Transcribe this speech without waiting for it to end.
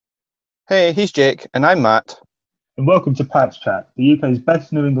Hey, he's Jake, and I'm Matt. And welcome to Pats Chat, the UK's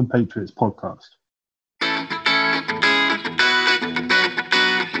best New England Patriots podcast.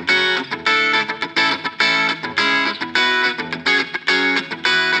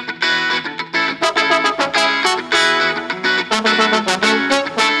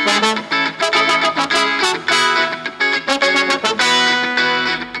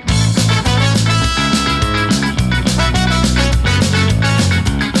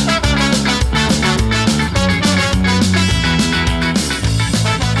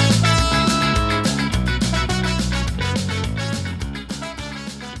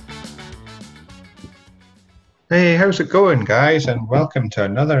 Hey, how's it going, guys? And welcome to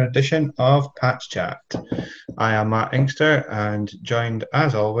another edition of Pats Chat. I am Matt Inkster and joined,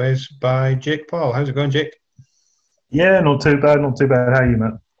 as always, by Jake Paul. How's it going, Jake? Yeah, not too bad, not too bad. How are you,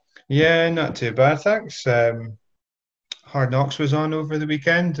 Matt? Yeah, not too bad, thanks. Hard Knocks was on over the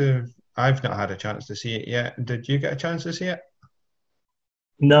weekend. I've not had a chance to see it yet. Did you get a chance to see it?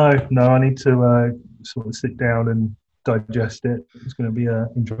 No, I need to sort of sit down and digest it. It's going to be an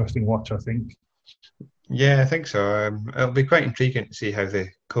interesting watch, I think. Yeah, I think so. It'll be quite intriguing to see how they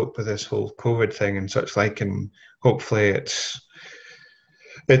cope with this whole COVID thing and such like, and hopefully it's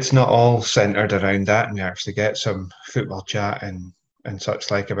not all centered around that, and we actually get some football chat and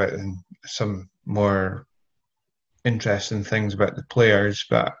such like about and some more interesting things about the players.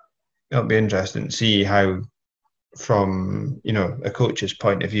 But it'll be interesting to see how, from a coach's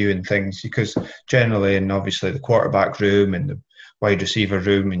point of view and things, because generally, and obviously the quarterback room and the wide receiver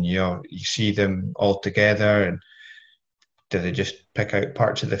room, and you see them all together, and do they just pick out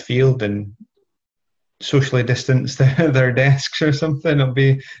parts of the field and socially distance their desks or something? It'll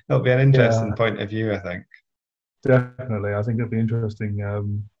be an interesting point of view, I think. Definitely. I think it'll be interesting.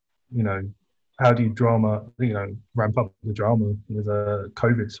 How do you ramp up the drama with a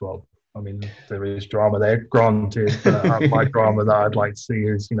COVID swab? I mean, there is drama there, granted, but my drama that I'd like to see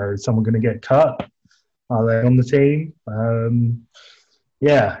is, is someone going to get cut? Are they on the team?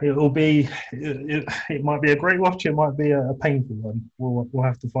 It might be a great watch. It might be a painful one. We'll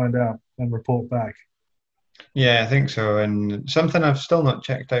have to find out and report back. Yeah, I think so. And something I've still not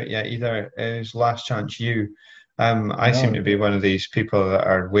checked out yet either is Last Chance U. I seem to be one of these people that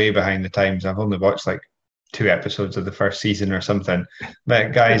are way behind the times. I've only watched like 2 episodes of the first season or something.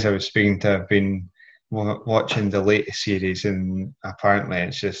 But guys I was speaking to have been watching the latest series, and apparently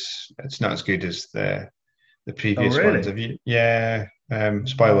it's not as good as the previous ones. Have you? Yeah.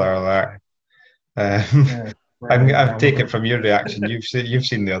 Spoiler alert. I've taken from your reaction. You've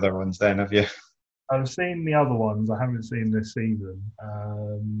seen the other ones, then, have you? I've seen the other ones. I haven't seen this season.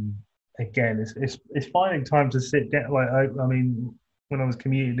 Again, it's finding time to sit down. Like I mean, when I was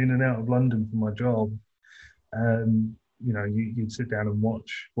commuting in and out of London for my job, you'd sit down and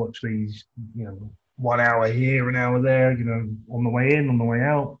watch these, 1 hour here, an hour there, on the way in, on the way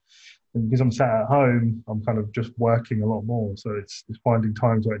out. And because I'm sat at home, I'm kind of just working a lot more. So it's finding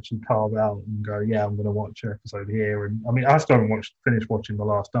time to actually carve out and go, yeah, I'm going to watch an episode here. And I mean, I still haven't finished watching The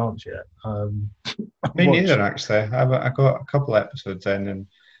Last Dance yet. Me neither, actually. I got a couple episodes in, and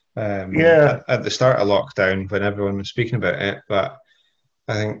at the start of lockdown when everyone was speaking about it. But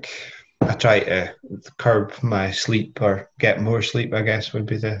I think I try to curb my sleep, or get more sleep, I guess would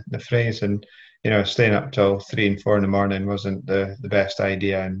be the phrase. And staying up till 3 and 4 in the morning wasn't the best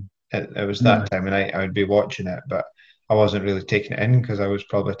idea. And it was that time of night I would be watching it, but I wasn't really taking it in because I was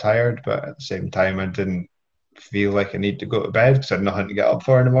probably tired. But at the same time, I didn't feel like I need to go to bed because I had nothing to get up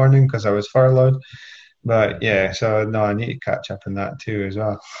for in the morning because I was furloughed. But yeah, so no, I need to catch up on that too as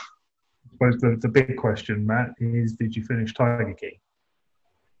well. I suppose the big question, Matt, is did you finish Tiger King?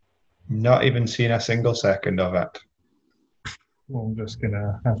 Not even seen a single second of it. Well, I'm just going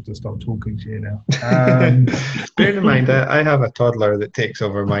to have to stop talking to you now. Bear in mind, I have a toddler that takes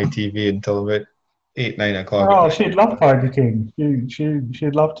over my TV until about 8, 9 o'clock. Oh, she'd love Tiger King.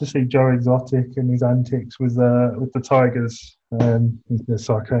 She'd love to see Joe Exotic and his antics with the tigers.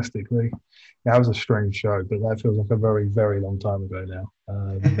 Sarcastically, that was a strange show, but that feels like a very, very long time ago now.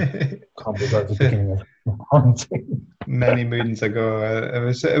 Can't believe that was the beginning of hunting. Many moons ago.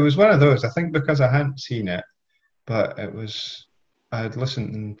 It was one of those. I think because I hadn't seen it, but I had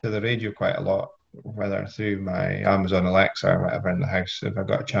listened to the radio quite a lot, whether through my Amazon Alexa or whatever in the house, if I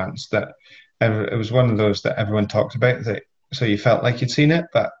got a chance. It was one of those that everyone talked about, so you felt like you'd seen it,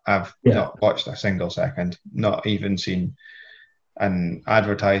 but I've not watched a single second, not even seen an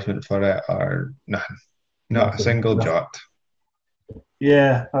advertisement for it or nothing, not a single jot.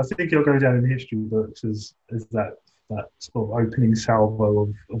 Yeah, I think it'll go down in history books as that sort of opening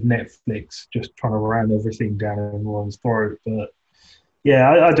salvo of Netflix just trying to ram everything down everyone's throat. But Yeah,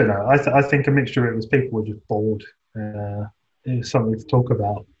 I don't know. I think a mixture of it was people were just bored. It was something to talk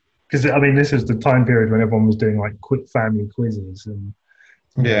about because I mean this is the time period when everyone was doing like quick family quizzes and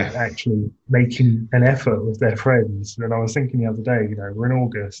Yeah. actually making an effort with their friends. And I was thinking the other day, we're in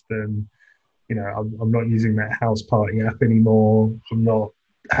August and I'm not using that house party app anymore. I'm not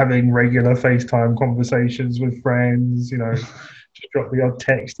having regular FaceTime conversations with friends. Just drop the odd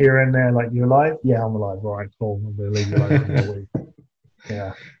text here and there, like, "You alive?" "Yeah, I'm alive." "All right, cool. I'm going to leave you alone for another week."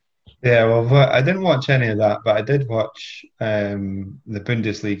 Yeah. Yeah, well, I didn't watch any of that, but I did watch the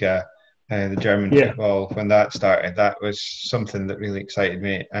Bundesliga, the German Yeah. football, when that started. That was something that really excited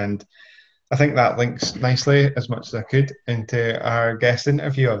me. And I think that links nicely, as much as I could, into our guest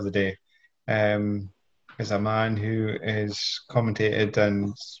interview of the day. Is a man who is commentated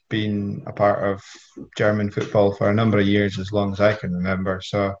and been a part of German football for a number of years, as long as I can remember.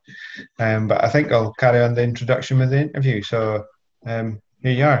 So, but I think I'll carry on the introduction with the interview. So, here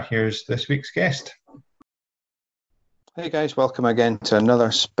you are. Here's this week's guest. Hey guys, welcome again to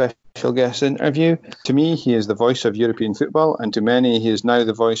another special guest interview. To me, he is the voice of European football, and to many, he is now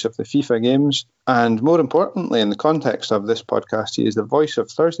the voice of the FIFA games. And more importantly, in the context of this podcast, he is the voice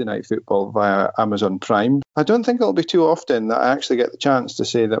of Thursday Night Football via Amazon Prime. I don't think it'll be too often that I actually get the chance to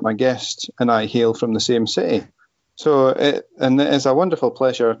say that my guest and I hail from the same city. So, it is a wonderful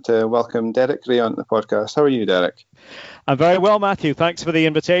pleasure to welcome Derek Ray on the podcast. How are you, Derek? I'm very well, Matthew. Thanks for the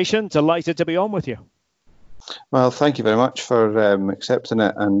invitation. Delighted to be on with you. Well, thank you very much for accepting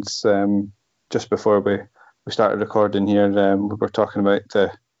it. And just before we started recording here, we were talking about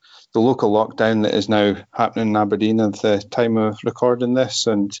the local lockdown that is now happening in Aberdeen at the time of recording this,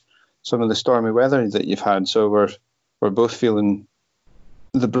 and some of the stormy weather that you've had. So we're both feeling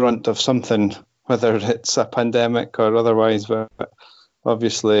the brunt of something, whether it's a pandemic or otherwise. But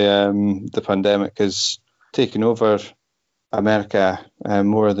obviously, the pandemic has taken over America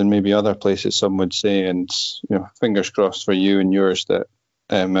more than maybe other places, some would say, and fingers crossed for you and yours that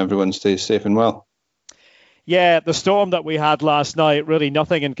everyone stays safe and well. Yeah, the storm that we had last night, really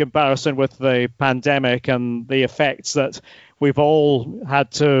nothing in comparison with the pandemic and the effects that we've all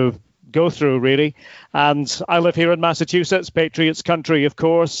had to go through, really. And I live here in Massachusetts, Patriots country, of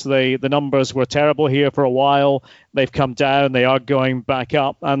course. The numbers were terrible here for a while. They've come down. They are going back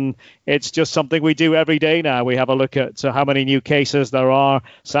up. And it's just something we do every day now. We have a look at how many new cases there are,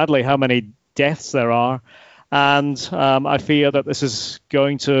 sadly, how many deaths there are. And I fear that this is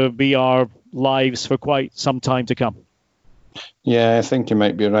going to be our lives for quite some time to come. Yeah, I think you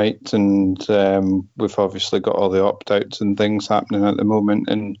might be right. And we've obviously got all the opt-outs and things happening at the moment.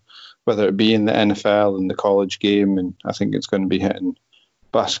 And whether it be in the NFL and the college game, and I think it's going to be hitting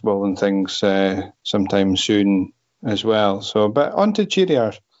basketball and things sometime soon as well. So, but on to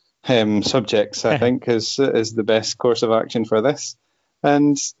cheerier subjects, I think, is the best course of action for this.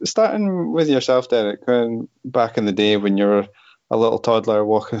 And starting with yourself, Derek, back in the day when you were a little toddler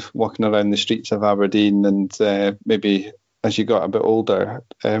walking around the streets of Aberdeen, and maybe as you got a bit older,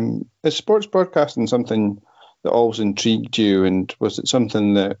 is sports broadcasting something that always intrigued you, and was it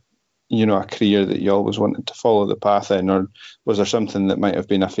something that a career that you always wanted to follow the path in, or was there something that might have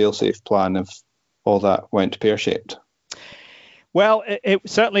been a fail-safe plan if all that went pear-shaped? Well, it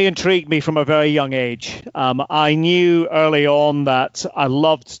certainly intrigued me from a very young age. I knew early on that I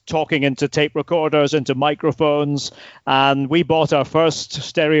loved talking into tape recorders, into microphones, and we bought our first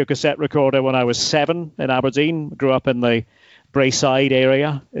stereo cassette recorder when I was 7 in Aberdeen. Grew up in the Braeside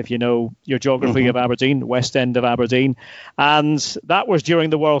area, if you know your geography of Aberdeen, west end of Aberdeen. And that was during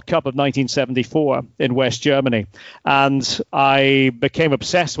the World Cup of 1974 in West Germany. And I became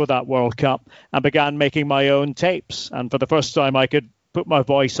obsessed with that World Cup and began making my own tapes. And for the first time, I could put my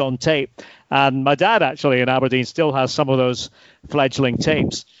voice on tape. And my dad, actually, in Aberdeen, still has some of those fledgling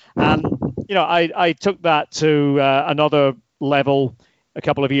tapes. And, I took that to another level a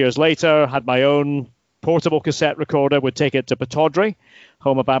couple of years later, had my own portable cassette recorder, would take it to Pittodrie,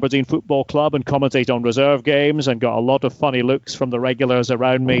 home of Aberdeen Football Club, and commentate on reserve games, and got a lot of funny looks from the regulars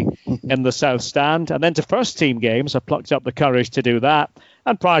around me in the South Stand. And then to first team games, I plucked up the courage to do that.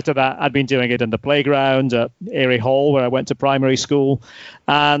 And prior to that, I'd been doing it in the playground at Airy Hall, where I went to primary school.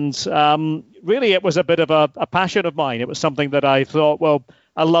 And really, it was a bit of a passion of mine. It was something that I thought, well,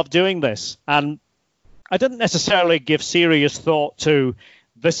 I love doing this. And I didn't necessarily give serious thought to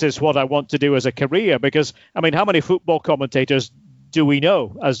this is what I want to do as a career, because, I mean, how many football commentators do we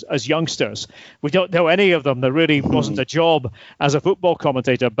know as youngsters? We don't know any of them. There really wasn't a job as a football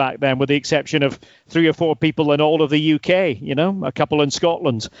commentator back then, with the exception of 3 or 4 people in all of the UK, a couple in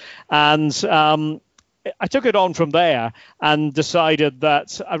Scotland. And I took it on from there and decided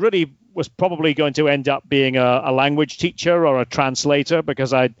that I really was probably going to end up being a language teacher or a translator,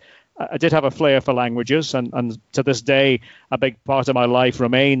 because I did have a flair for languages, and to this day, a big part of my life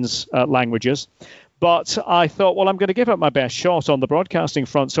remains languages. But I thought, well, I'm going to give it my best shot on the broadcasting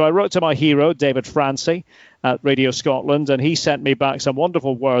front. So I wrote to my hero, David Francie, at Radio Scotland, and he sent me back some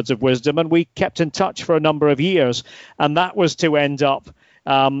wonderful words of wisdom, and we kept in touch for a number of years. And that was to end up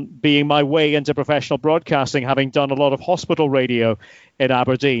being my way into professional broadcasting, having done a lot of hospital radio in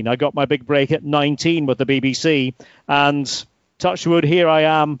Aberdeen. I got my big break at 19 with the BBC, and touch wood, here I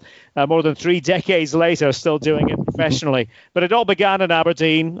am more than 3 decades later, still doing it professionally. But it all began in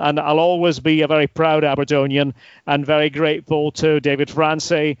Aberdeen, and I'll always be a very proud Aberdonian, and very grateful to David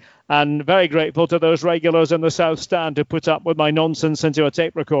Francie, and very grateful to those regulars in the South Stand who put up with my nonsense into a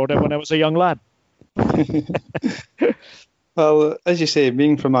tape recorder when I was a young lad. Well, as you say,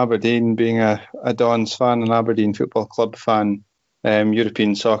 being from Aberdeen, being a Dons fan, an Aberdeen Football Club fan,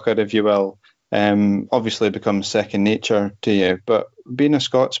 European soccer, if you will, obviously becomes second nature to you. But being a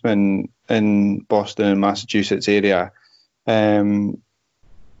Scotsman in Boston and Massachusetts area, is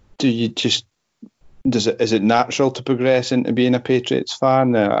it natural to progress into being a Patriots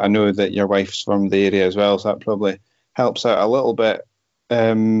fan? I know that your wife's from the area as well, so that probably helps out a little bit.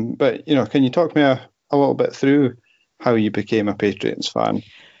 But can you talk me a little bit through how you became a Patriots fan?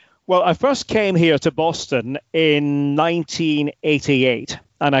 Well, I first came here to Boston in 1988.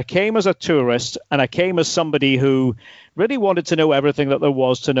 And I came as a tourist, and I came as somebody who really wanted to know everything that there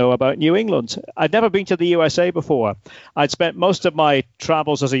was to know about New England. I'd never been to the USA before. I'd spent most of my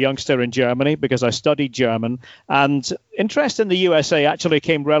travels as a youngster in Germany because I studied German, and interest in the USA actually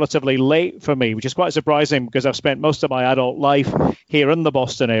came relatively late for me, which is quite surprising because I've spent most of my adult life here in the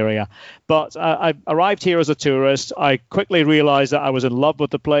Boston area. But I arrived here as a tourist. I quickly realized that I was in love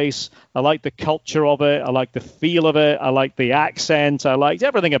with the place. I liked the culture of it. I liked the feel of it. I liked the accent. I liked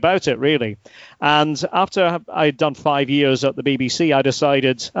everything about it, really. And after I'd done 5 years at the BBC, I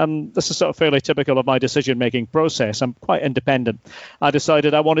decided, this is sort of fairly typical of my decision-making process, I'm quite independent. I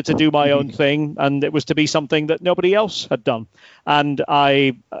decided I wanted to do my own thing, and it was to be something that nobody else had done. And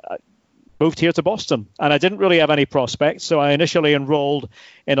I moved here to Boston, and I didn't really have any prospects, so I initially enrolled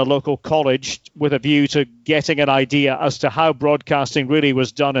in a local college with a view to getting an idea as to how broadcasting really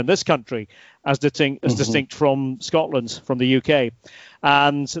was done in this country, as distinct from Scotland, from the UK.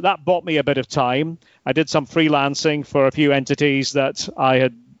 And that bought me a bit of time. I did some freelancing for a few entities that I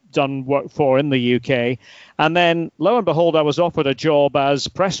had done work for in the UK. And then, lo and behold, I was offered a job as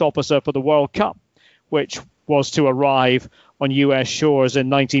press officer for the World Cup, which was to arrive on US shores in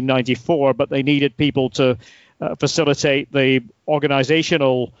 1994, but they needed people to facilitate the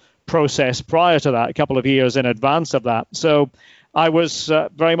organizational process prior to that, a couple of years in advance of that. So I was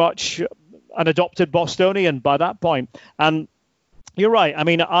very much an adopted Bostonian by that point. And you're right. I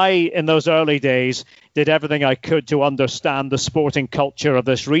mean, in those early days, did everything I could to understand the sporting culture of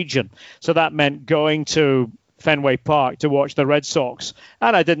this region. So that meant going to Fenway Park to watch the Red Sox.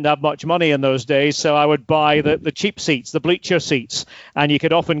 And I didn't have much money in those days, so I would buy the cheap seats, the bleacher seats. And you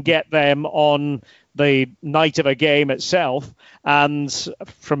could often get them on the night of a game itself. And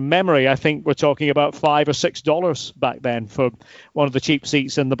from memory, I think we're talking about $5 or $6 back then for one of the cheap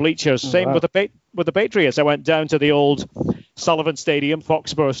seats in the bleachers. Same wow. with the Patriots. I went down to the old Sullivan Stadium,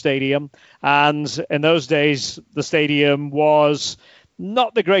 Foxborough Stadium. And in those days, the stadium was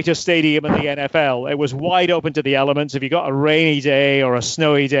not the greatest stadium in the NFL. It was wide open to the elements. If you got a rainy day or a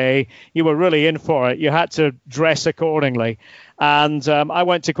snowy day, you were really in for it. You had to dress accordingly. And I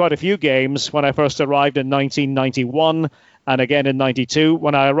went to quite a few games when I first arrived in 1991 and again in 92.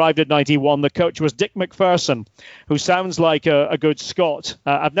 When I arrived at 91, the coach was Dick McPherson, who sounds like a good Scot.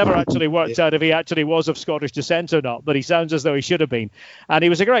 I've never actually worked out if he actually was of Scottish descent or not, but he sounds as though he should have been. And he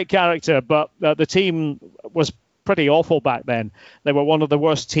was a great character, but the team was pretty awful back then. They were one of the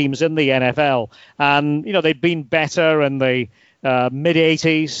worst teams in the NFL. And, they'd been better in the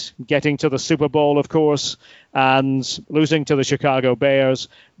mid-'80s, getting to the Super Bowl, of course, and losing to the Chicago Bears.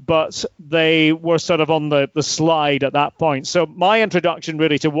 But they were sort of on the slide at that point. So my introduction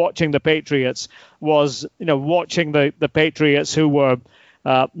really to watching the Patriots was, watching the Patriots who were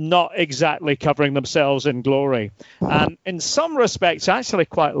not exactly covering themselves in glory. And in some respects, I actually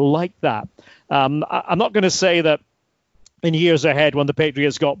quite like that. I'm not going to say that in years ahead when the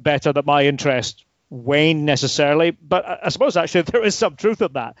Patriots got better that my interest waned necessarily, but I suppose actually there is some truth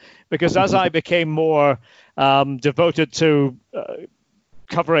in that, because as I became more devoted to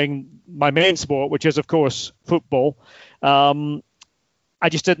covering my main sport, which is, of course, football, I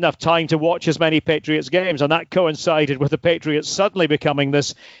just didn't have time to watch as many Patriots games, and that coincided with the Patriots suddenly becoming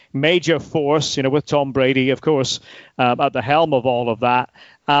this major force, with Tom Brady, of course, at the helm of all of that.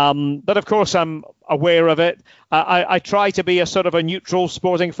 But of course, I'm aware of it. I try to be a sort of a neutral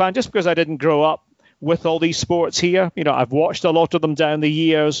sporting fan, just because I didn't grow up with all these sports here. I've watched a lot of them down the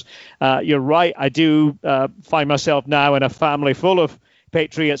years. You're right. I do find myself now in a family full of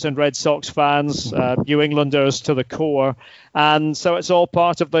Patriots and Red Sox fans, New Englanders to the core. And so it's all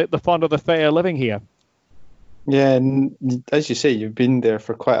part of the fun of the fair living here. Yeah, and as you say, you've been there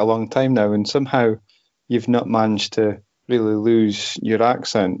for quite a long time now, and somehow you've not managed to really lose your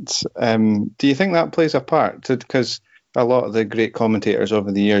accent. Do you think that plays a part? Because a lot of the great commentators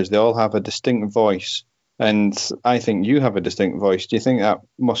over the years, they all have a distinct voice, and I think you have a distinct voice. Do you think that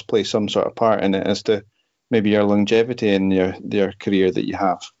must play some sort of part in it as to maybe your longevity in your career that you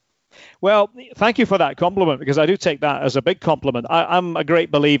have? Well, thank you for that compliment, because I do take that as a big compliment. I'm a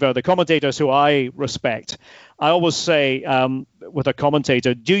great believer. The commentators who I respect, I always say with a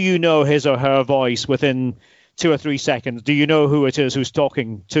commentator, do you know his or her voice within 2 or 3 seconds? Do you know who it is who's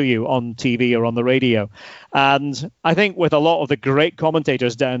talking to you on TV or on the radio? And I think with a lot of the great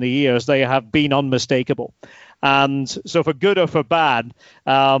commentators down the years, they have been unmistakable. And so for good or for bad,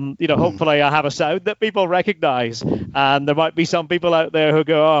 hopefully I have a sound that people recognize. And there might be some people out there who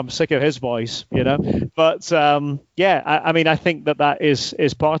go, oh, I'm sick of his voice, But I think that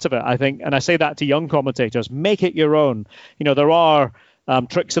is part of it, I think. And I say that to young commentators, make it your own. There are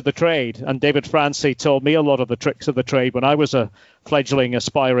tricks of the trade. And David Francie told me a lot of the tricks of the trade when I was a fledgling,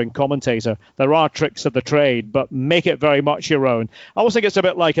 aspiring commentator. There are tricks of the trade, but make it very much your own. I always think it's a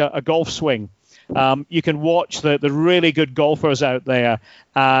bit like a golf swing. You can watch the really good golfers out there,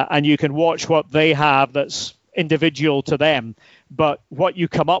 and you can watch what they have that's individual to them. But what you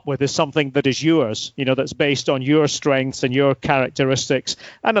come up with is something that is yours, that's based on your strengths and your characteristics.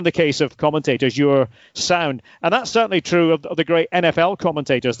 And in the case of commentators, your sound. And that's certainly true of the great NFL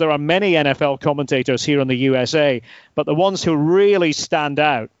commentators. There are many NFL commentators here in the USA, but the ones who really stand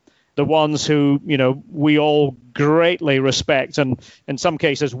out, the ones who, we all greatly respect and in some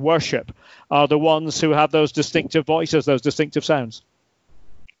cases worship, are the ones who have those distinctive voices, those distinctive sounds.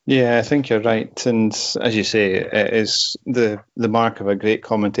 Yeah, I think you're right. And as you say, it is the mark of a great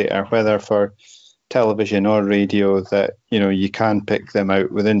commentator, whether for television or radio, that, you can pick them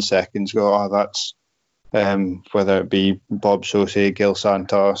out within seconds, go, oh, that's, whether it be Bob Sosey, Gil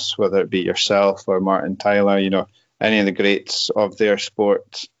Santos, whether it be yourself or Martin Tyler, any of the greats of their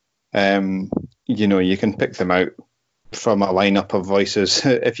sport, you can pick them out from a lineup of voices,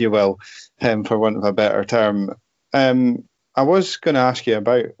 if you will, for want of a better term. I was going to ask you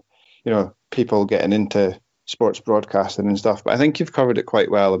about, people getting into sports broadcasting and stuff, but I think you've covered it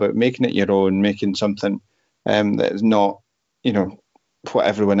quite well about making it your own, making something that is not, what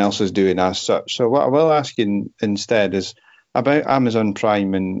everyone else is doing as such. So what I will ask you instead is about Amazon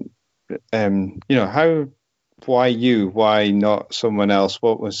Prime and, why you, why not someone else?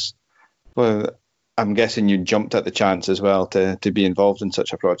 Well, I'm guessing you jumped at the chance as well to be involved in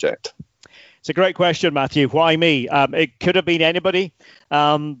such a project. It's a great question, Matthew. Why me? It could have been anybody,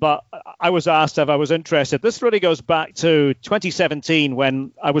 but I was asked if I was interested. This really goes back to 2017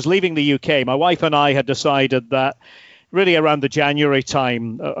 when I was leaving the UK. My wife and I had decided that really around the January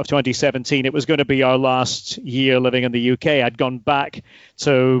time of 2017, it was going to be our last year living in the UK. I'd gone back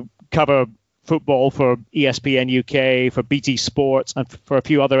to cover football for ESPN UK, for BT Sports, and for a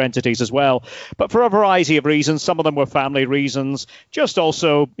few other entities as well. But for a variety of reasons, some of them were family reasons, just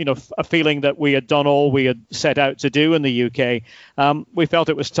also, a feeling that we had done all we had set out to do in the UK. We felt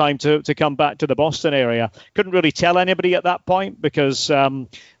it was time to come back to the Boston area. Couldn't really tell anybody at that point because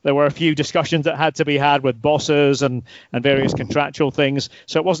there were a few discussions that had to be had with bosses and various contractual things.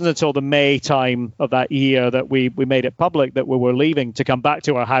 So it wasn't until the May time of that year that we made it public that we were leaving to come back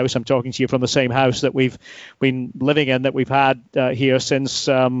to our house. I'm talking to you from the same house that we've been living in, that we've had here since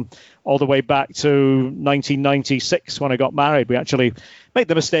all the way back to 1996 when I got married. We actually made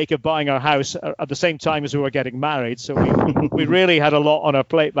the mistake of buying our house at the same time as we were getting married. So we really had a lot on our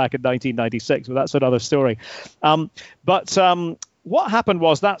plate back in 1996, but that's another story. What happened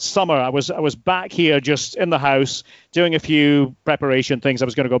was that summer I was back here just in the house doing a few preparation things. I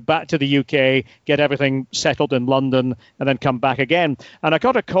was going to go back to the UK, get everything settled in London, and then come back again. And I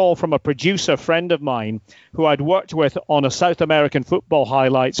got a call from a producer friend of mine who I'd worked with on a South American football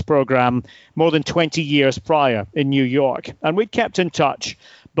highlights program more than 20 years prior in New York. And we'd kept in touch.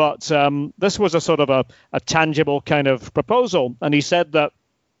 But this was a sort of a tangible kind of proposal. And he said that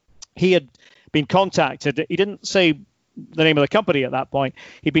he had been contacted. He didn't say the name of the company at that point.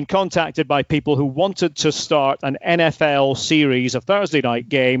 He'd been contacted by people who wanted to start an NFL series of Thursday night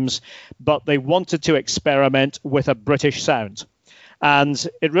games, but they wanted to experiment with a British sound. And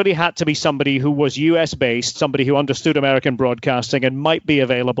it really had to be somebody who was US-based, somebody who understood American broadcasting and might be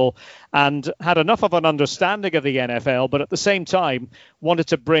available and had enough of an understanding of the NFL, but at the same time wanted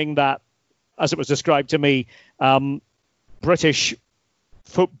to bring that, as it was described to me, British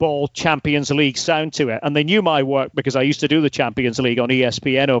football Champions League sound to it. And they knew my work because I used to do the Champions League on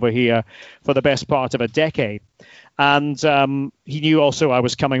ESPN over here for the best part of a decade. And he knew also I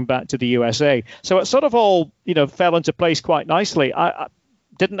was coming back to the USA. So it sort of all, fell into place quite nicely. I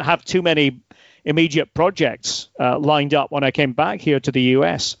didn't have too many immediate projects lined up when I came back here to the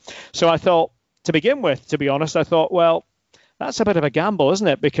US. So I thought, to begin with, to be honest, I thought, well, that's a bit of a gamble, isn't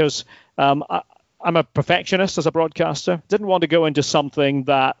it? Because I'm a perfectionist as a broadcaster. Didn't want to go into something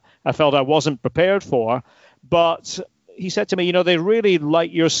that I felt I wasn't prepared for. But he said to me, they really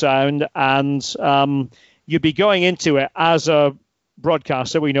like your sound, and you'd be going into it as a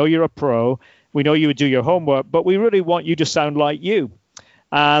broadcaster. We know you're a pro. We know you would do your homework, but we really want you to sound like you.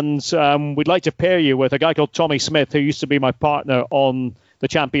 And we'd like to pair you with a guy called Tommy Smith, who used to be my partner on the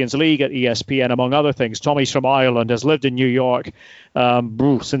Champions League at ESPN, among other things. Tommy's from Ireland, has lived in New York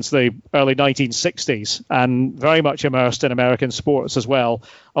since the early 1960s, and very much immersed in American sports as well,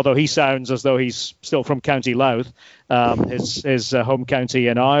 although he sounds as though he's still from County Louth, his home county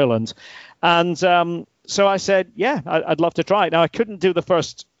in Ireland. And so I said, yeah, I'd love to try it. Now, I couldn't do the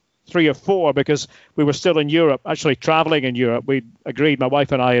first 3 or 4 because we were still in Europe, actually traveling in Europe. We agreed, my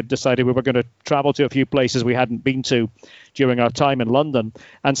wife and I had decided we were going to travel to a few places we hadn't been to during our time in London.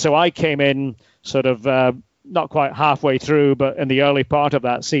 And so I came in sort of not quite halfway through, but in the early part of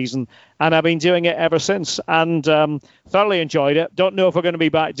that season. And I've been doing it ever since, and thoroughly enjoyed it. Don't know if we're going to be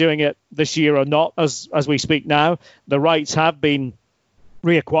back doing it this year or not as we speak now. The rights have been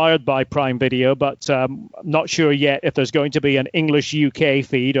reacquired by Prime Video, but not sure yet if there's going to be an English UK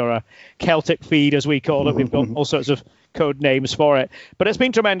feed or a Celtic feed, as we call it. We've got all sorts of code names for it. But it's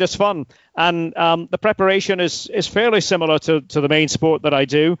been tremendous fun. And the preparation is fairly similar to the main sport that I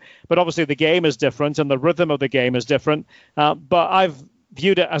do. But obviously the game is different and the rhythm of the game is different. But I've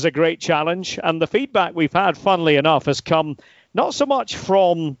viewed it as a great challenge. And the feedback we've had, funnily enough, has come not so much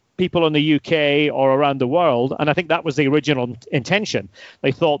from people in the UK or around the world, and I think that was the original intention.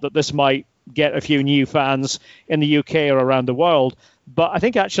 They thought that this might get a few new fans in the UK or around the world, but I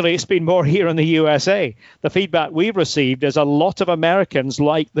think actually it's been more here in the USA. The feedback we've received is a lot of Americans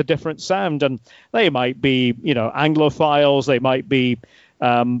like the different sound, and they might be, Anglophiles, they might be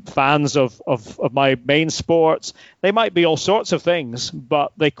fans of my main sports. They might be all sorts of things,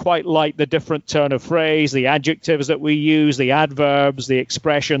 but they quite like the different turn of phrase, the adjectives that we use, the adverbs, the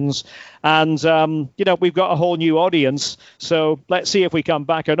expressions. And, we've got a whole new audience. So let's see if we come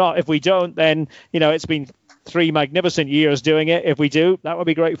back or not. If we don't, then, it's been 3 magnificent years doing it. If we do, that would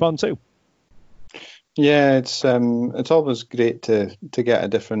be great fun too. Yeah, it's always great to get a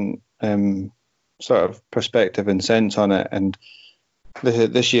different sort of perspective and sense on it. And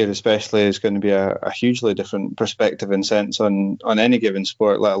this year especially is going to be a hugely different perspective and sense on any given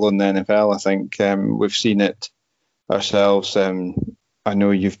sport, let alone the NFL. I think we've seen it ourselves. I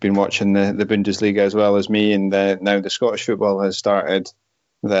know you've been watching the Bundesliga as well as me, and now the Scottish football has started.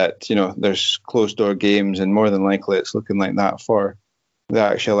 That there's closed door games, and more than likely it's looking like that for the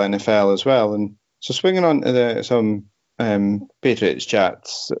actual NFL as well. And so swinging on to some Patriots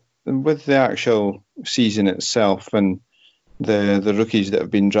chats with the actual season itself and the rookies that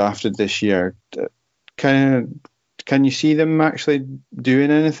have been drafted this year, can you see them actually doing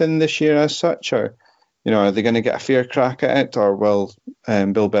anything this year as such, or are they going to get a fair crack at it, or will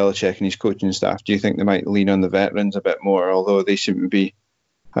Bill Belichick and his coaching staff, do you think they might lean on the veterans a bit more, although they seem to be,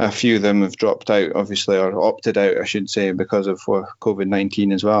 a few of them have dropped out obviously, or opted out I should say, because of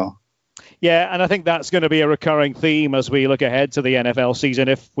COVID-19 as well? Yeah, and I think that's going to be a recurring theme as we look ahead to the NFL season,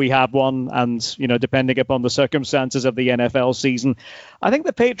 if we have one, and, depending upon the circumstances of the NFL season. I think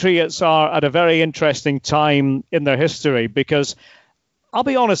the Patriots are at a very interesting time in their history because, I'll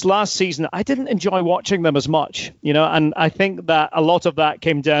be honest, last season, I didn't enjoy watching them as much, and I think that a lot of that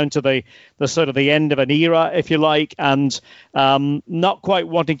came down to the sort of the end of an era, if you like, and not quite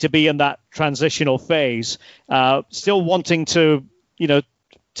wanting to be in that transitional phase, still wanting to,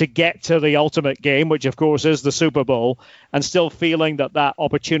 to get to the ultimate game, which of course is the Super Bowl, and still feeling that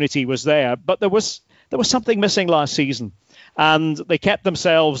opportunity was there. But there was something missing last season, and they kept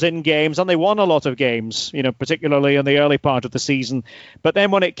themselves in games, and they won a lot of games, particularly in the early part of the season. But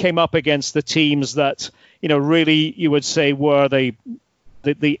then when it came up against the teams that, really you would say were the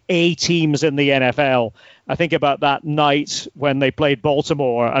A teams in the NFL, I think about that night when they played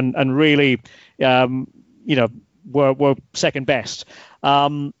Baltimore and really, were second best.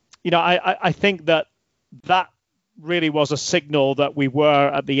 I think that really was a signal that we were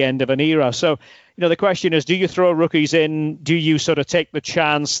at the end of an era. So, the question is, do you throw rookies in? Do you sort of take the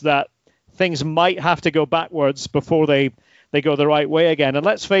chance that things might have to go backwards before they go the right way again? And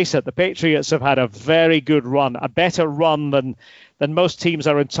let's face it, the Patriots have had a very good run, a better run than most teams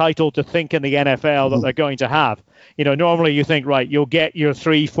are entitled to think in the NFL that they're going to have. Normally you think, right, you'll get your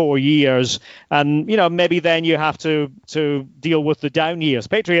 3-4 years and, maybe then you have to deal with the down years.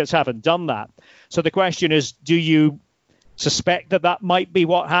 Patriots haven't done that. So the question is, do you suspect that might be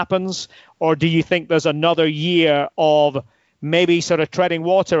what happens? Or do you think there's another year of maybe sort of treading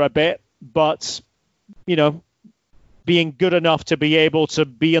water a bit, but, being good enough to be able to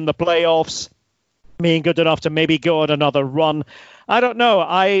be in the playoffs, being good enough to maybe go on another run? I don't know.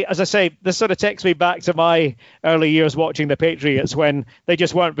 As I say, this sort of takes me back to my early years watching the Patriots when they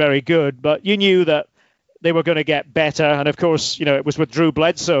just weren't very good, but you knew that they were going to get better. And of course, it was with Drew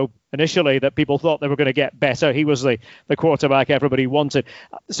Bledsoe initially that people thought they were going to get better. He was the quarterback everybody wanted.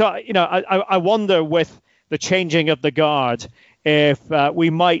 So, I wonder with the changing of the guard, if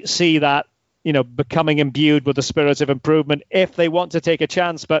we might see that, becoming imbued with the spirit of improvement if they want to take a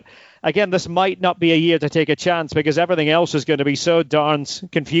chance. But again, this might not be a year to take a chance because everything else is going to be so darn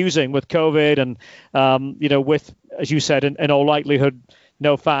confusing with COVID and, with, as you said, in all likelihood,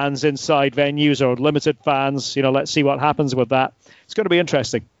 no fans inside venues or limited fans. Let's see what happens with that. It's going to be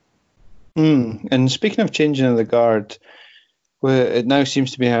interesting. And speaking of changing of the guard, it now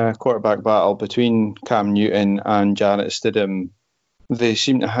seems to be a quarterback battle between Cam Newton and Jarrett Stidham. They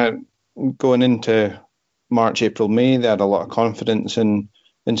seem to have, going into March, April, May, they had a lot of confidence in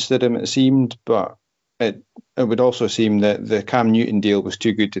Stidham, it seemed, but it would also seem that the Cam Newton deal was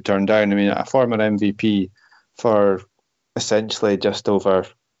too good to turn down. I mean, a former MVP for essentially just over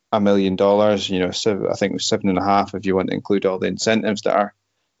 $1 million, I think it was 7.5 if you want to include all the incentives that are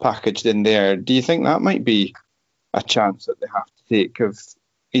packaged in there. Do you think that might be a chance that they have to take of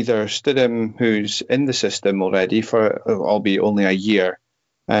either Stidham, who's in the system already for albeit only a year,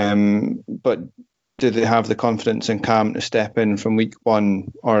 but do they have the confidence in Cam to step in from week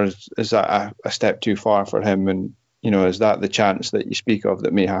one, or is that a step too far for him? And, is that the chance that you speak of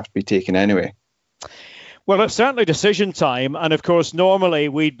that may have to be taken anyway? Well, it's certainly decision time. And of course, normally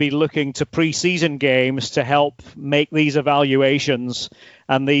we'd be looking to pre-season games to help make these evaluations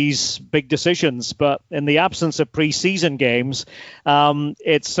and these big decisions. But in the absence of pre-season games,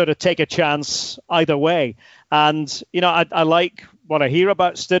 it's sort of take a chance either way. And, I like what I hear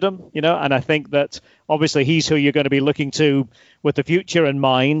about Stidham, and I think that obviously he's who you're going to be looking to with the future in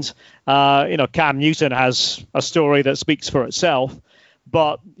mind. Cam Newton has a story that speaks for itself.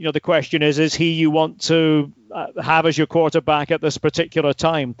 But, the question is he you want to have as your quarterback at this particular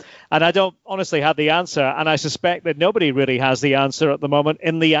time? And I don't honestly have the answer. And I suspect that nobody really has the answer at the moment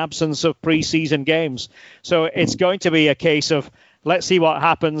in the absence of preseason games. So it's going to be a case of let's see what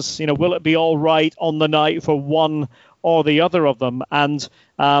happens. Will it be all right on the night for one or the other of them? And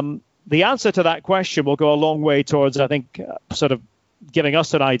the answer to that question will go a long way towards, I think, sort of giving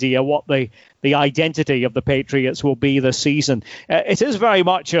us an idea what the identity of the Patriots will be this season. It is very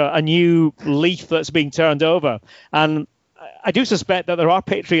much a new leaf that's being turned over. And I do suspect that there are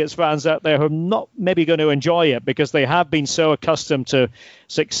Patriots fans out there who are not maybe going to enjoy it because they have been so accustomed to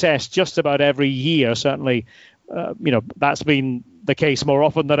success just about every year. Certainly, that's been the case more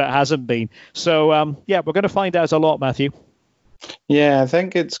often than it hasn't been. So, we're going to find out a lot, Matthew. Yeah, I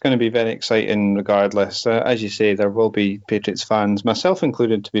think it's going to be very exciting regardless. As you say, there will be Patriots fans, myself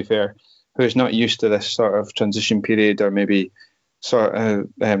included, to be fair, who's not used to this sort of transition period or maybe sort of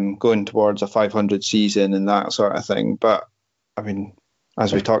going towards a 500 season and that sort of thing. But, I mean,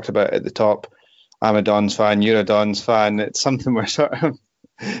 as we talked about at the top, I'm a Dons fan, you're a Dons fan. It's something we're sort of,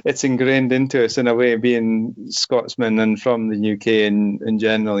 it's ingrained into us in a way, being Scotsmen and from the UK in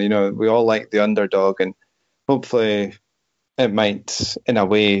general. We all like the underdog, and hopefully it might, in a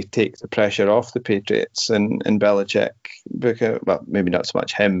way, take the pressure off the Patriots and Belichick. Because, well, maybe not so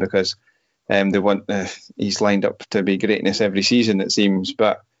much him, because they want he's lined up to be greatness every season, it seems.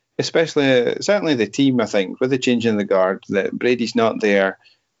 But certainly the team, I think, with the change in the guard, that Brady's not there,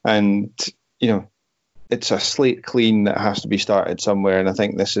 and it's a slate clean that has to be started somewhere. And I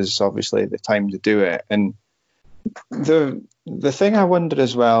think this is obviously the time to do it. And the thing I wonder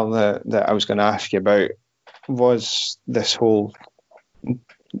as well that I was going to ask you about was this whole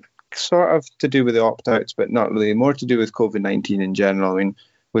sort of to do with the opt-outs, but not really, more to do with COVID-19 in general. I mean,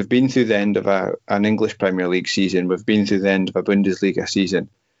 we've been through the end of an English Premier League season. We've been through the end of a Bundesliga season.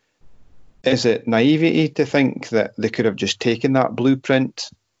 is it naivety to think that they could have just taken that blueprint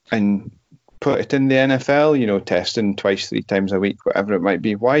and put it in the NFL, testing twice, 3 times a week, whatever it might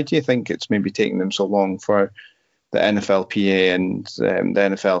be? Why do you think it's maybe taking them so long for the NFLPA and the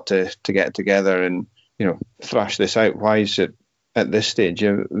NFL to get together and, thrash this out? Why is it at this stage?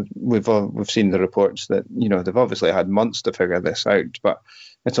 We've seen the reports that, they've obviously had months to figure this out, but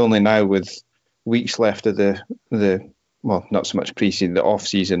it's only now with weeks left of the well, not so much pre-season, the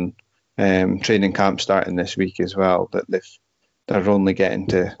off-season training camp starting this week as well, that they're only getting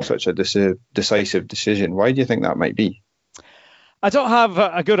to such a decisive decision. Why do you think that might be? I don't have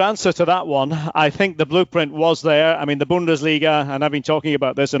a good answer to that one. I think the blueprint was there. I mean, the Bundesliga, and I've been talking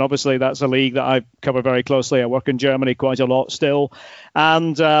about this, and obviously that's a league that I cover very closely. I work in Germany quite a lot still.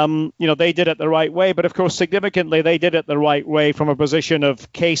 And, they did it the right way. But, of course, significantly, they did it the right way from a position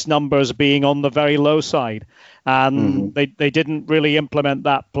of case numbers being on the very low side. And they didn't really implement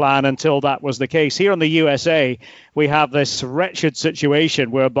that plan until that was the case. Here in the USA, we have this wretched situation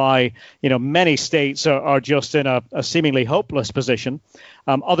whereby, many states are just in a seemingly hopeless position.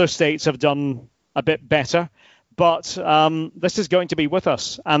 Other states have done a bit better, but this is going to be with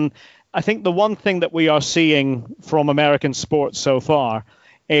us. And I think the one thing that we are seeing from American sports so far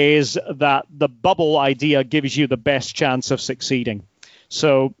is that the bubble idea gives you the best chance of succeeding.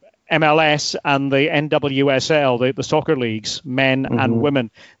 So MLS and the NWSL, the soccer leagues, men and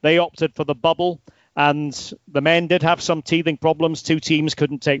women, they opted for the bubble. And the men did have some teething problems. 2 teams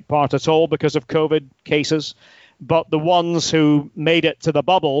couldn't take part at all because of COVID cases. But the ones who made it to the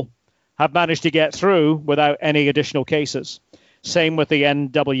bubble have managed to get through without any additional cases. Same with the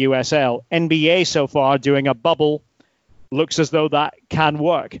NWSL. NBA so far doing a bubble looks as though that can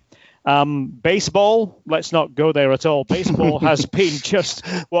work. Baseball, let's not go there at all. Baseball has been just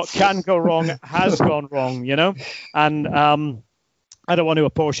what can go wrong has gone wrong, and I don't want to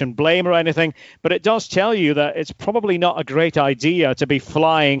apportion blame or anything, but it does tell you that it's probably not a great idea to be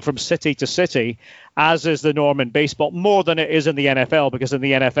flying from city to city, as is the norm in baseball, more than it is in the NFL, because in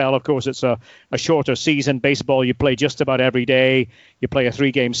the NFL, of course, it's a shorter season. Baseball, you play just about every day. You play a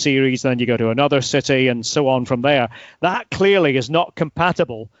 3-game series, then you go to another city and so on from there. That clearly is not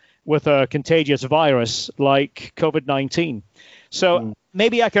compatible with a contagious virus like COVID-19. So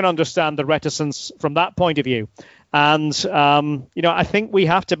maybe I can understand the reticence from that point of view. And, I think we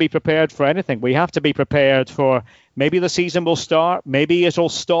have to be prepared for anything. We have to be prepared for maybe the season will start, maybe it'll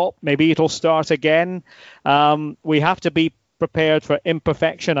stop, maybe it'll start again. We have to be prepared for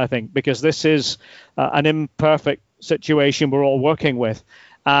imperfection, I think, because this is an imperfect situation we're all working with.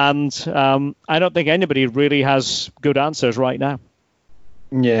 And I don't think anybody really has good answers right now.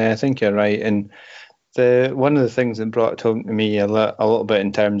 Yeah, I think you're right. And one of the things that brought it home to me a little bit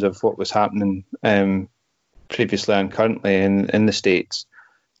in terms of what was happening previously and currently in the States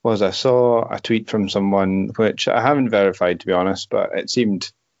was I saw a tweet from someone, which I haven't verified, to be honest, but it seemed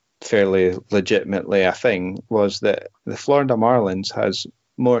fairly legitimately a thing, was that the Florida Marlins has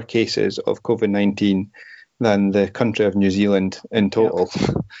more cases of COVID-19 than the country of New Zealand in total.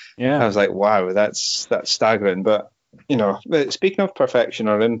 Yeah. I was like, wow, that's staggering. But speaking of perfection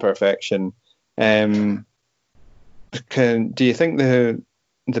or imperfection, do you think the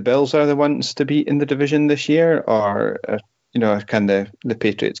Bills are the ones to beat in the division this year, or can the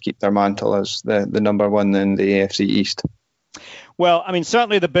Patriots keep their mantle as the number one in the AFC East? Well, I mean,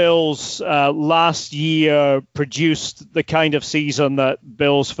 certainly the Bills last year produced the kind of season that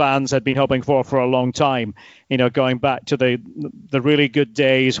Bills fans had been hoping for a long time. Going back to the really good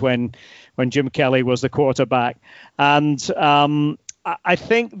days when Jim Kelly was the quarterback. And I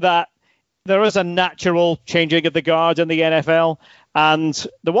think that there is a natural changing of the guard in the NFL. And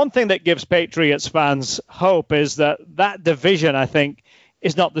the one thing that gives Patriots fans hope is that division, I think,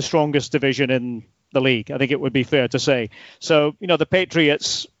 is not the strongest division in the league. I think it would be fair to say. So, the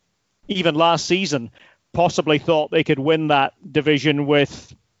Patriots, even last season, possibly thought they could win that division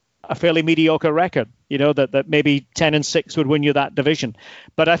with a fairly mediocre record, that maybe 10-6 would win you that division.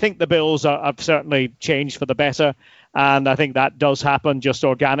 But I think the Bills have certainly changed for the better. And I think that does happen just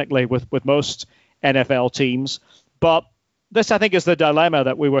organically with most NFL teams. But this, I think, is the dilemma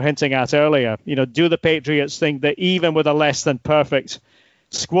that we were hinting at earlier. Do the Patriots think that even with a less than perfect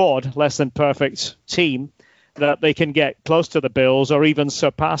squad, less than perfect team, that they can get close to the Bills or even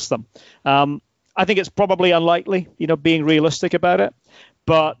surpass them? I think it's probably unlikely, being realistic about it,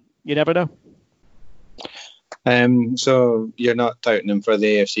 but you never know. So you're not touting them for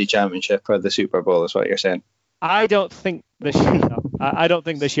the AFC Championship or the Super Bowl, is what you're saying? I don't think this year. No. I don't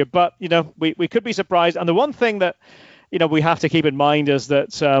think this year, but we could be surprised. And the one thing that we have to keep in mind is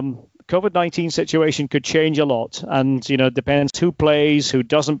that COVID-19 situation could change a lot, and it depends who plays, who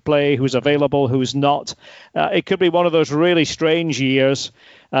doesn't play, who's available, who's not. It could be one of those really strange years,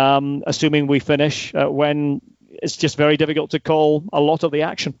 assuming we finish, when it's just very difficult to call a lot of the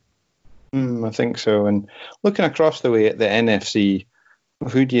action. I think so. And looking across the way at the NFC,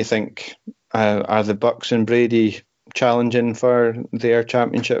 who do you think are the Bucks and Brady challenging for their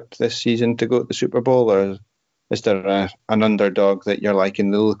championship this season to go to the Super Bowl, or is there an underdog that you're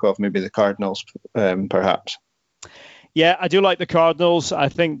liking the look of, maybe the Cardinals, perhaps? Yeah, I do like the Cardinals. I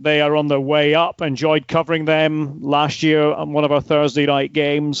think they are on their way up. Enjoyed covering them last year on one of our Thursday night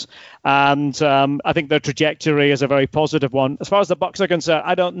games. And I think their trajectory is a very positive one. As far as the Bucks are concerned,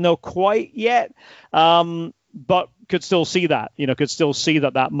 I don't know quite yet, but could still see that. Could still see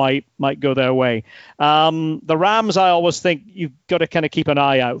that might go their way. The Rams, I always think you've got to kind of keep an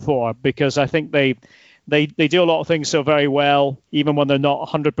eye out for, because I think they do a lot of things so very well, even when they're not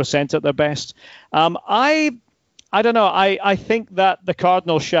 100% at their best. I don't know. I think that the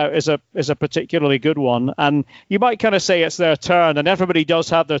Cardinals shout is a particularly good one, and you might kind of say it's their turn, and everybody does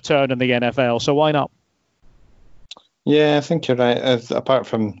have their turn in the NFL, so why not? Yeah, I think you're right. Apart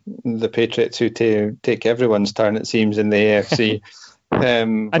from the Patriots, who take everyone's turn, it seems, in the AFC.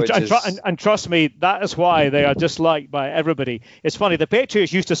 And trust me, that is why they are disliked by everybody. It's funny, the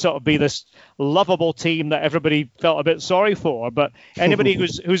Patriots used to sort of be this lovable team that everybody felt a bit sorry for, but anybody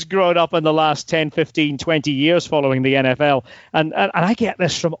who's grown up in the last 10, 15, 20 years following the NFL, and I get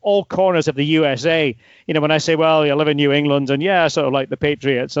this from all corners of the USA, when I say, well, you live in New England, and yeah, I sort of like the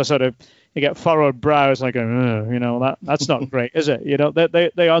Patriots, you get furrowed brows, and I go, that's not great, is it?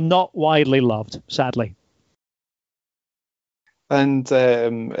 They are not widely loved, sadly. And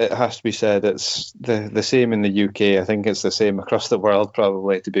it has to be said, it's the same in the UK. I think it's the same across the world,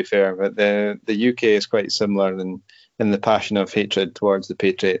 probably, to be fair. But the UK is quite similar in the passion of hatred towards the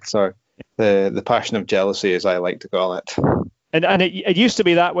Patriots, or the passion of jealousy, as I like to call it. And it used to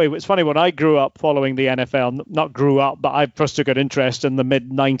be that way. It's funny, when I grew up following the NFL, not grew up, but I first took an interest in the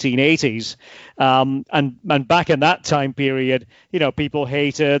mid-1980s. And back in that time period, people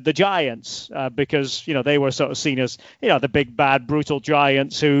hated the Giants because, they were sort of seen as, the big, bad, brutal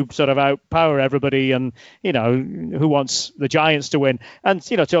Giants who sort of outpower everybody, and, who wants the Giants to win. And,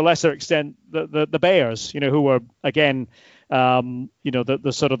 to a lesser extent, the Bears, who were, again,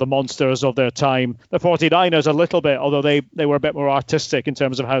 the sort of the monsters of their time. The 49ers a little bit, although they were a bit more artistic in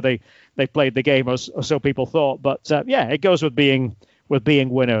terms of how they played the game, or so people thought. But it goes with being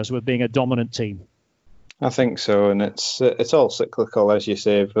winners, with being a dominant team. I think so, and it's all cyclical, as you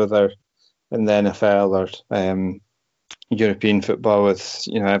say, whether in the NFL or European football. With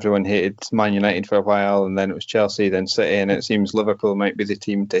everyone hated Man United for a while, and then it was Chelsea, then City, and it seems Liverpool might be the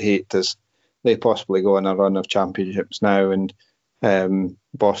team to hate as they possibly go on a run of championships now. And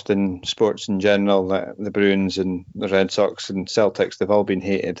Boston sports in general, the Bruins and the Red Sox and Celtics, they've all been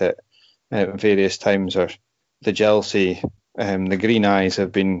hated at various times, or the jealousy, the green eyes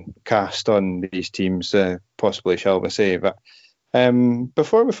have been cast on these teams, possibly, shall we say. But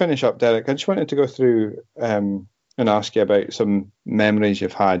before we finish up, Derek, I just wanted to go through and ask you about some memories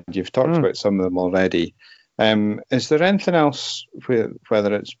you've had. You've talked about some of them already. Is there anything else,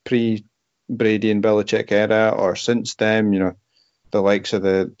 whether it's pre-Brady and Belichick era or since then, the likes of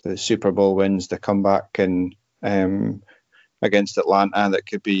the Super Bowl wins, the comeback and against Atlanta, that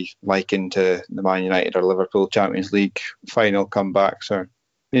could be likened to the Man United or Liverpool Champions League final comebacks? Or,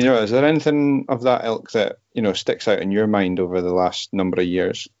 is there anything of that ilk that, sticks out in your mind over the last number of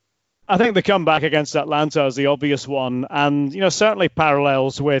years? I think the comeback against Atlanta is the obvious one, and certainly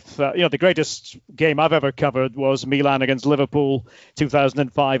parallels with the greatest game I've ever covered was Milan against Liverpool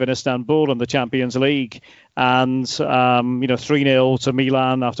 2005 in Istanbul in the Champions League, and 3-0 to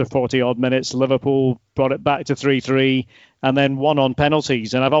Milan after 40 odd minutes. Liverpool brought it back to 3-3 and then won on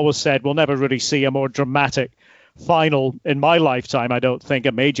penalties. And I've always said we'll never really see a more dramatic final in my lifetime. I don't think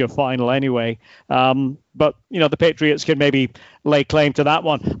a major final anyway. But the Patriots can maybe lay claim to that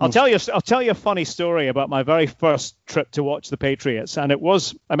one. I'll tell you a funny story about my very first trip to watch the Patriots, and it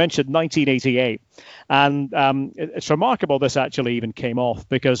was, I mentioned, 1988, and it's remarkable this actually even came off,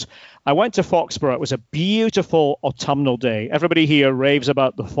 because I went to Foxborough. It was a beautiful autumnal day. Everybody here raves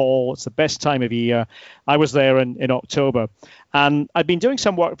about the fall. It's the best time of year. I was there in October, and I'd been doing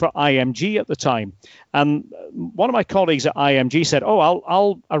some work for IMG at the time, and one of my colleagues at IMG said,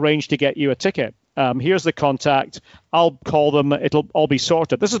 I'll arrange to get you a ticket. Here's the contact. I'll call them. It'll all be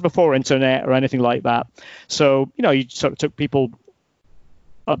sorted. This is before internet or anything like that. So, you sort of took people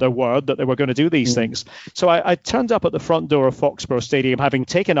at their word that they were going to do these things. So I turned up at the front door of Foxborough Stadium, having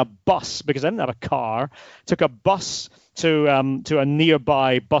taken a bus, because I didn't have a car, took a bus to a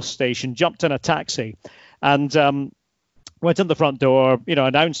nearby bus station, jumped in a taxi, and went in the front door.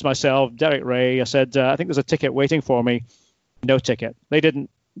 Announced myself, Derek Ray. I said, I think there's a ticket waiting for me. No ticket. They didn't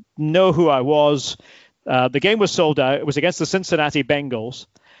know who I was. The game was sold out. It was against the Cincinnati Bengals,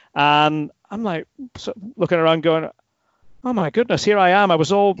 and I'm like looking around, going, "Oh my goodness, here I am. I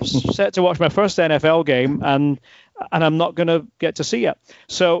was all set to watch my first NFL game, and I'm not going to get to see it."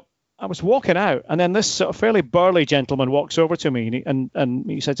 So I was walking out, and then this sort of fairly burly gentleman walks over to me, and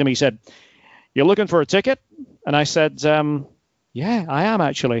he said to me, "You're looking for a ticket?" And I said, "Yeah, I am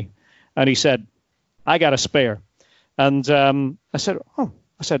actually." And he said, "I got a spare." And I said, "Oh,"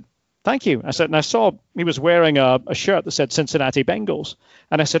 I said, "Thank you." I said, and I saw he was wearing a shirt that said Cincinnati Bengals.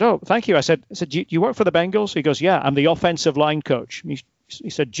 And I said, "Oh, thank you." I said, "You work for the Bengals?" He goes, "Yeah, I'm the offensive line coach." He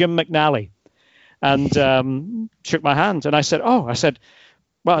said, "Jim McNally." And shook my hand. And I said, "Oh," I said,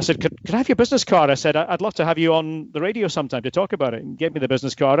 could I have your business card? I said, "I'd love to have you on the radio sometime to talk about it." And gave me the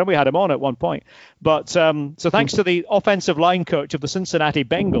business card, and we had him on at one point. But so thanks to the offensive line coach of the Cincinnati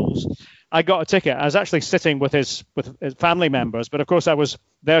Bengals, I got a ticket. I was actually sitting with his family members, but of course I was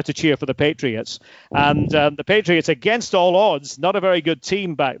there to cheer for the Patriots. And the Patriots, against all odds, not a very good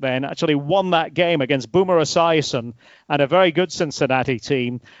team back then, actually won that game against Boomer Esiason and a very good Cincinnati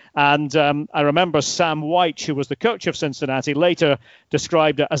team. And I remember Sam White, who was the coach of Cincinnati, later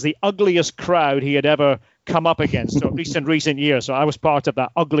described it as the ugliest crowd he had ever come up against, or at least in recent years. So I was part of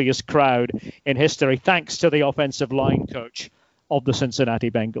that ugliest crowd in history, thanks to the offensive line coach of the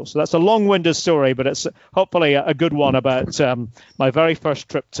Cincinnati Bengals. So that's a long-winded story, but it's hopefully a good one about my very first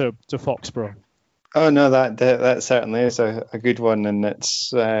trip to Foxborough. Oh no, that certainly is a good one, and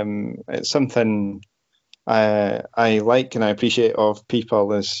it's something I like and I appreciate of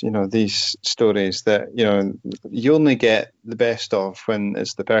people, is these stories that you only get the best of when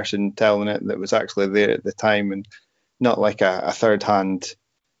it's the person telling it that was actually there at the time, and not like a third-hand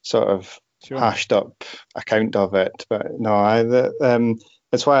sort of hashed up account of it. But no,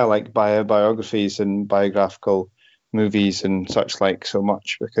 that's why I like biographies and biographical movies and such like so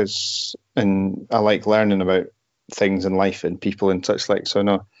much, and I like learning about things in life and people and such like. So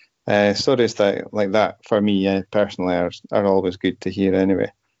no, stories like that for me personally are always good to hear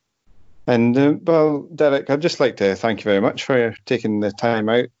anyway. And well, Derek, I'd just like to thank you very much for taking the time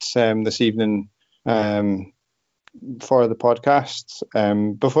out this evening for the podcast.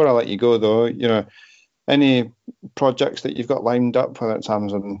 Before I let you go, though, any projects that you've got lined up, whether it's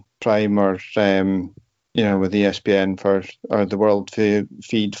Amazon Prime or with ESPN or the world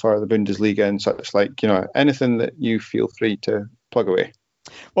feed for the Bundesliga and such like, anything that you feel free to plug away.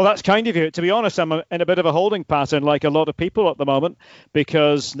 Well, that's kind of you. To be honest, I'm in a bit of a holding pattern, like a lot of people at the moment,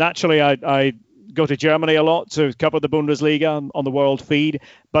 because naturally I go to Germany a lot to cover the Bundesliga on the world feed,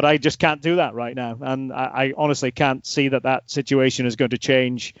 but I just can't do that right now. And I honestly can't see that situation is going to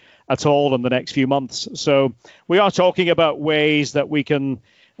change at all in the next few months. So we are talking about ways that we can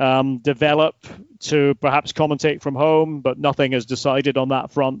develop to perhaps commentate from home, but nothing is decided on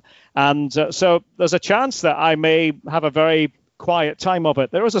that front. And so there's a chance that I may have a very quiet time of it.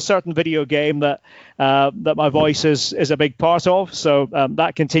 There is a certain video game that my voice is a big part of, so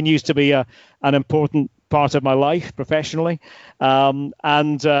that continues to be an important part of my life professionally,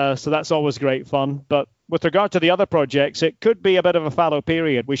 and so that's always great fun. But with regard to the other projects, it could be a bit of a fallow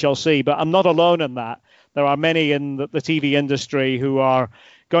period. We shall see, but I'm not alone in that. There are many in the TV industry who are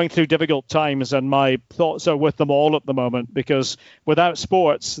going through difficult times, and my thoughts are with them all at the moment, because without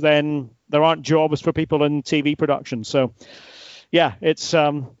sports, then there aren't jobs for people in TV production. So yeah, it's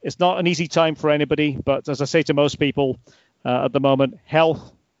not an easy time for anybody, but as I say to most people at the moment,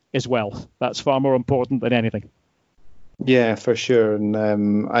 health is wealth. That's far more important than anything. Yeah, for sure,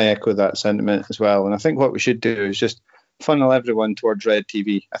 and I echo that sentiment as well. And I think what we should do is just funnel everyone towards Red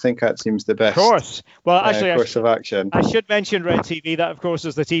TV. I think that seems the best. Of course. Well, actually, course of action. I should mention Red TV. That, of course,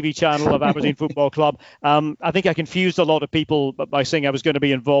 is the TV channel of Aberdeen Football Club. I think I confused a lot of people by saying I was going to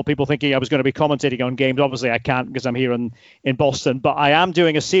be involved. People thinking I was going to be commentating on games. Obviously, I can't because I'm here in Boston. But I am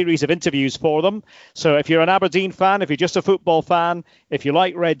doing a series of interviews for them. So if you're an Aberdeen fan, if you're just a football fan, if you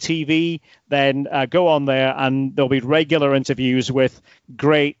like Red TV, then go on there, and there'll be regular interviews with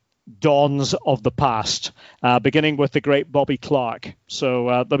great dons of the past, beginning with the great Bobby Clark. So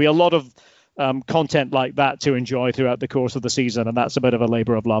there'll be a lot of content like that to enjoy throughout the course of the season, and that's a bit of a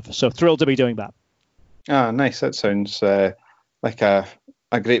labour of love. So thrilled to be doing that. Ah, nice. That sounds like a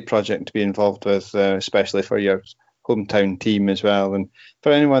great project to be involved with, especially for your hometown team as well. And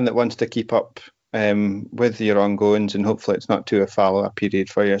for anyone that wants to keep up with your ongoings, and hopefully it's not too fallow a period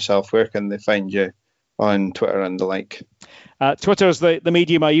for yourself, where can they find you on Twitter and the like? Twitter's the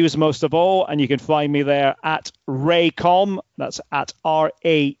medium I use most of all, and you can find me there at Raecomm. That's at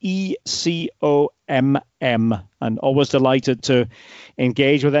RAECOMM. And always delighted to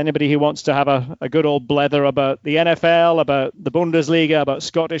engage with anybody who wants to have a good old blether about the NFL, about the Bundesliga, about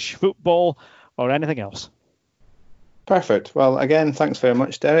Scottish football, or anything else. Perfect. Well, again, thanks very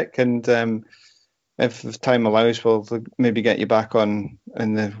much, Derek. And if time allows, we'll maybe get you back on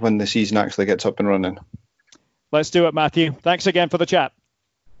when the season actually gets up and running. Let's do it, Matthew. Thanks again for the chat.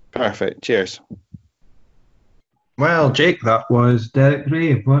 Perfect. Cheers. Well, Jake, that was Derek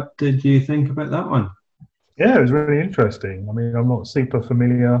Ray. What did you think about that one? Yeah, it was really interesting. I mean, I'm not super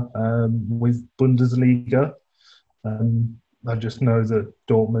familiar with Bundesliga. I just know that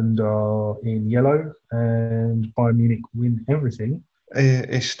Dortmund are in yellow and Bayern Munich win everything.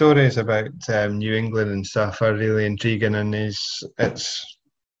 His stories about New England and stuff are really intriguing, and it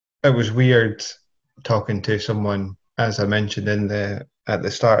was weird talking to someone, as I mentioned at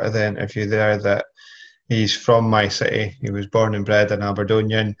the start of the interview there, that he's from my city. He was born and bred in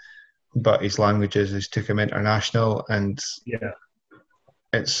Aberdonian, but his languages has took him international, and yeah,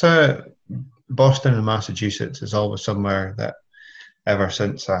 it's Boston and Massachusetts is always somewhere that ever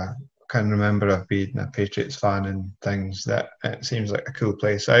since I can remember I've been a Patriots fan and things, that it seems like a cool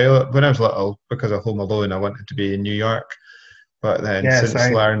place. When I was little, because of Home Alone, I wanted to be in New York, but then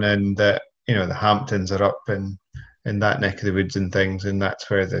since learning that the Hamptons are up in that neck of the woods and things, and that's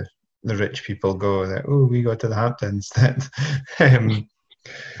where the rich people go, that we go to the Hamptons, that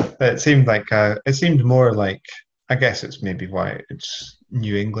it seemed more like, I guess it's maybe why it's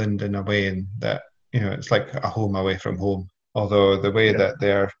New England in a way, and that it's like a home away from home, although the way that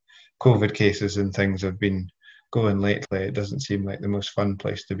their COVID cases and things have been going lately, it doesn't seem like the most fun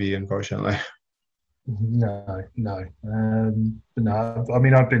place to be, unfortunately. No. No, I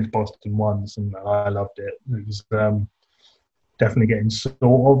mean, I've been to Boston once and I loved it. It was definitely getting sort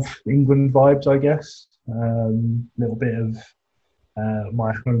of England vibes, I guess. Little bit of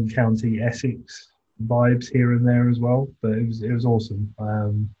my home county Essex vibes here and there as well, but it was awesome.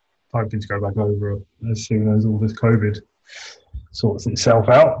 Hoping to go back over as soon as all this COVID sorts itself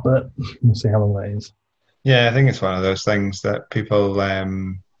out, but we'll see how long that is. Yeah, I think it's one of those things that people,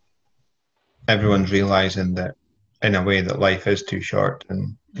 everyone's realising that in a way that life is too short,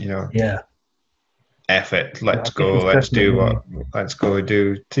 and F it, let's go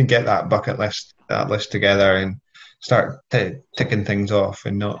do to get that bucket list together and start ticking things off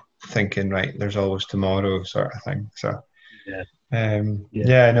and not thinking, right, there's always tomorrow sort of thing. So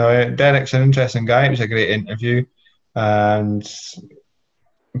Derek's an interesting guy. It was a great interview, and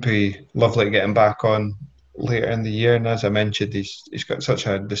it'd be lovely to get him back on later in the year. And as I mentioned, he's got such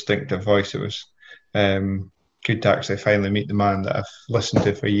a distinctive voice. It was good to actually finally meet the man that I've listened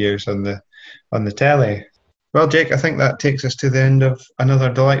to for years on the telly. Well, Jake, I think that takes us to the end of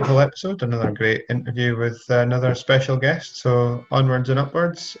another delightful episode, another great interview with another special guest. So onwards and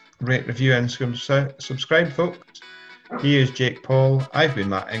upwards, rate, review and subscribe, folks. He is Jake Paul. I've been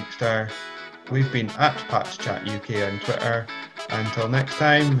Matt Inkster. We've been at Pats Chat UK on Twitter. Until next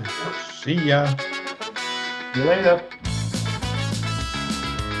time, see ya. See you later.